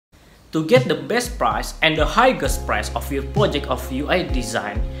To get the best price and the highest price of your project of UI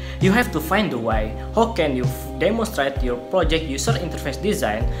design, you have to find the way how can you demonstrate your project user interface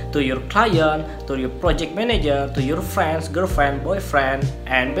design to your client, to your project manager, to your friends, girlfriend, boyfriend,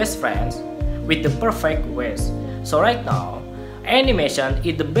 and best friends with the perfect ways. So right now, animation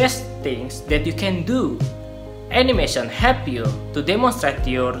is the best things that you can do. Animation help you to demonstrate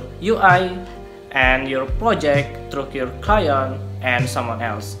your UI and your project through your client and someone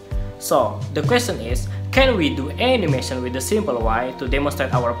else. So the question is, can we do animation with a simple way to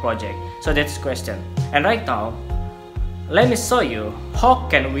demonstrate our project? So that's the question. And right now, let me show you how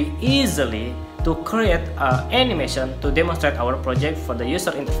can we easily to create animation to demonstrate our project for the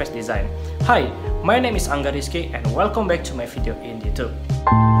user interface design. Hi, my name is Angga Risky and welcome back to my video in YouTube.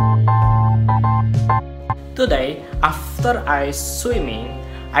 Today, after I swimming,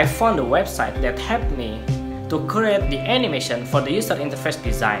 I found a website that helped me to create the animation for the user interface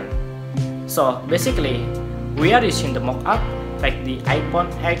design. So basically, we are using the mockup like the iPhone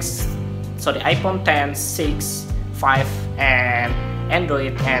 10, 6, 5, and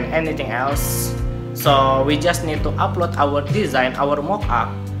Android and anything else. So we just need to upload our design, our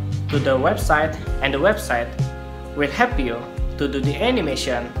mockup to the website, and the website will help you to do the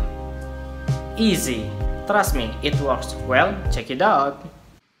animation easy. Trust me, it works. Well, check it out.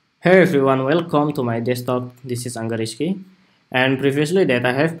 Hey everyone, welcome to my desktop. This is Angga Risky. And previously that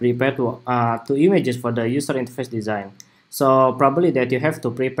I have prepared two images for the user interface design. So probably that you have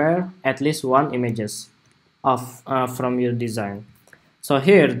to prepare at least one images of from your design. So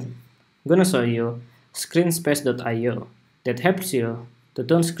here I'm gonna show you ScreenSpace.io that helps you to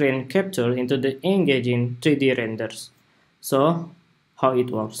turn screen capture into the engaging 3D renders. So how it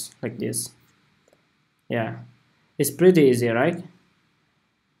works like this. Yeah, it's pretty easy, right?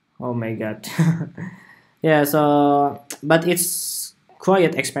 Oh my god. Yeah, so but it's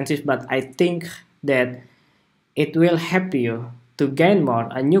quite expensive, but I think that it will help you to gain more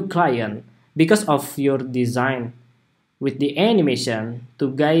a new client because of your design with the animation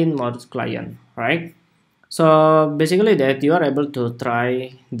to gain more client, right? So basically that you are able to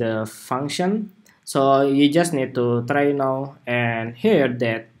try the function. So you just need to try now, and here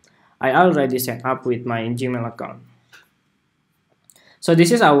that I already set up with my Gmail account. So this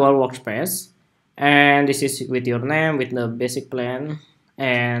is our workspace. And this is with your name, with the basic plan,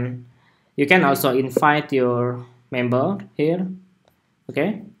 and you can also invite your member here.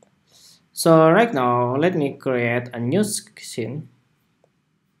 Okay, so right now let me create a new scene.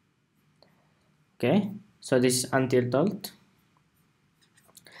 Okay, so this is untitled.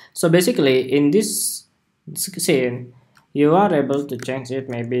 So basically in this scene you are able to change it.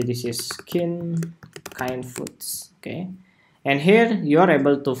 Maybe this is skin kind foods. Okay, and here you are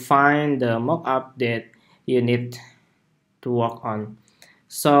able to find the mockup that you need to work on.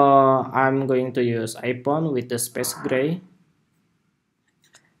 So I'm going to use iPhone with the space gray.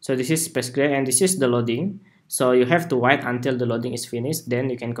 So this is space gray and this is the loading. So you have to wait until the loading is finished, then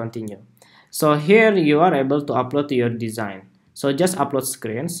you can continue. So here you are able to upload your design. So just upload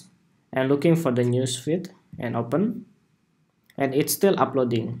screens and looking for the newsfeed and open, and it's still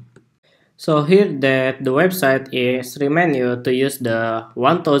uploading. So here that the website is recommend you to use the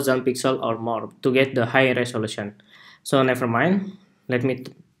 1000 pixel or more to get the high resolution. So never mind, let me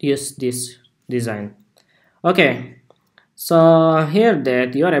use this design. Okay, so here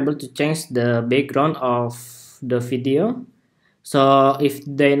that you are able to change the background of the video. So if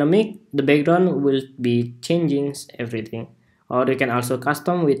dynamic, the background will be changing everything, or you can also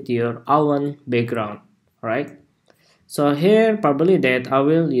custom with your own background, right? So here probably that I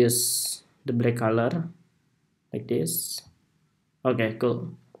will use the black color like this. Okay,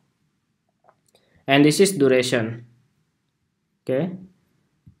 cool. And this is duration. Okay,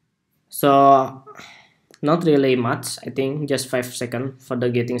 so not really much, I think just 5 seconds for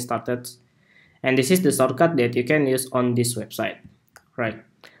the getting started. And this is the shortcut that you can use on this website, right?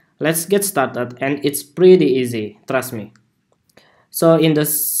 Let's get started, and it's pretty easy, trust me. So in the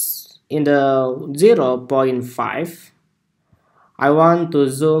 0.5 I want to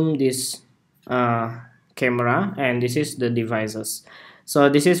zoom this camera, and this is the devices. So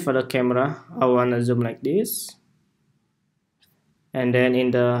this is for the camera. I want to zoom like this, and then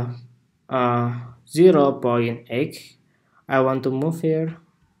in the 0.8 I want to move here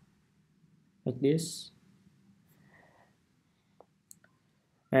like this,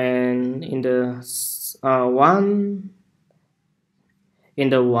 and in the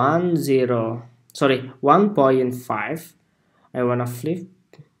 1.5 I wanna flip.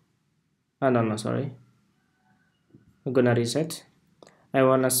 Oh, no, sorry, I'm gonna reset. I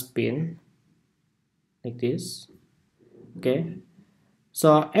wanna spin like this. Okay,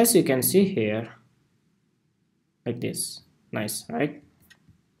 So as you can see here, like this, nice, right?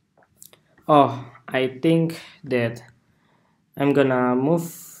 Oh, I think that I'm gonna move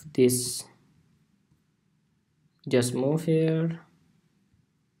this, just move here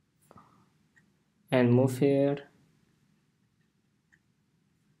and move here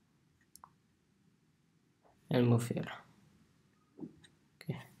and move here.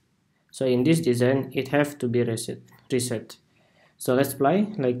 Okay, so in this design it have to be reset. So let's play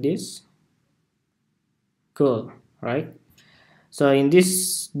like this. Cool, right? So in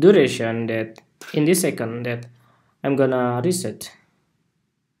this duration, that in this second, that I'm gonna reset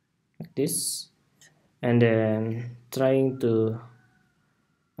like this, and then trying to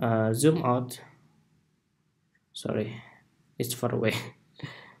zoom out. Sorry, it's far away.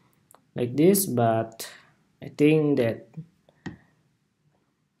 Like this, but I think that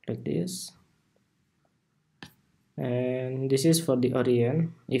like this, and this is for the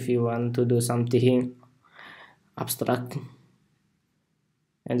audience if you want to do something abstract,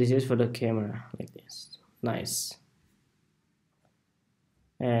 and this is for the camera like this. Nice.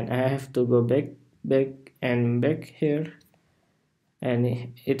 And I have to go back and back here,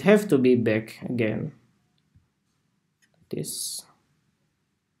 and it have to be back again, this.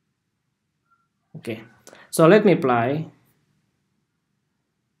 Okay, so let me apply.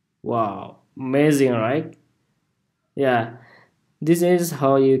 Wow, amazing, right? Yeah, this is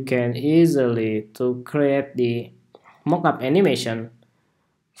how you can easily to create the mockup animation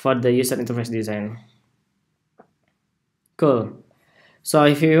for the user interface design. Cool. So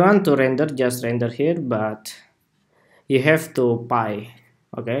if you want to render, just render here, but you have to pay,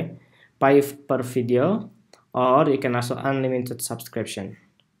 okay? Pay per video, or you can also unlimited subscription,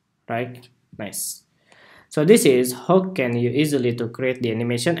 right? Nice. So this is how can you easily to create the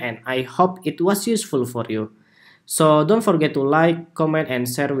animation, and I hope it was useful for you. So don't forget to like, comment, and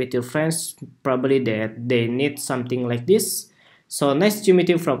share with your friends, probably that they need something like this. So nice to meet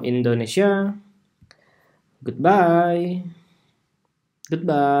you from Indonesia. Goodbye.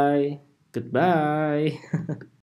 Goodbye. Goodbye.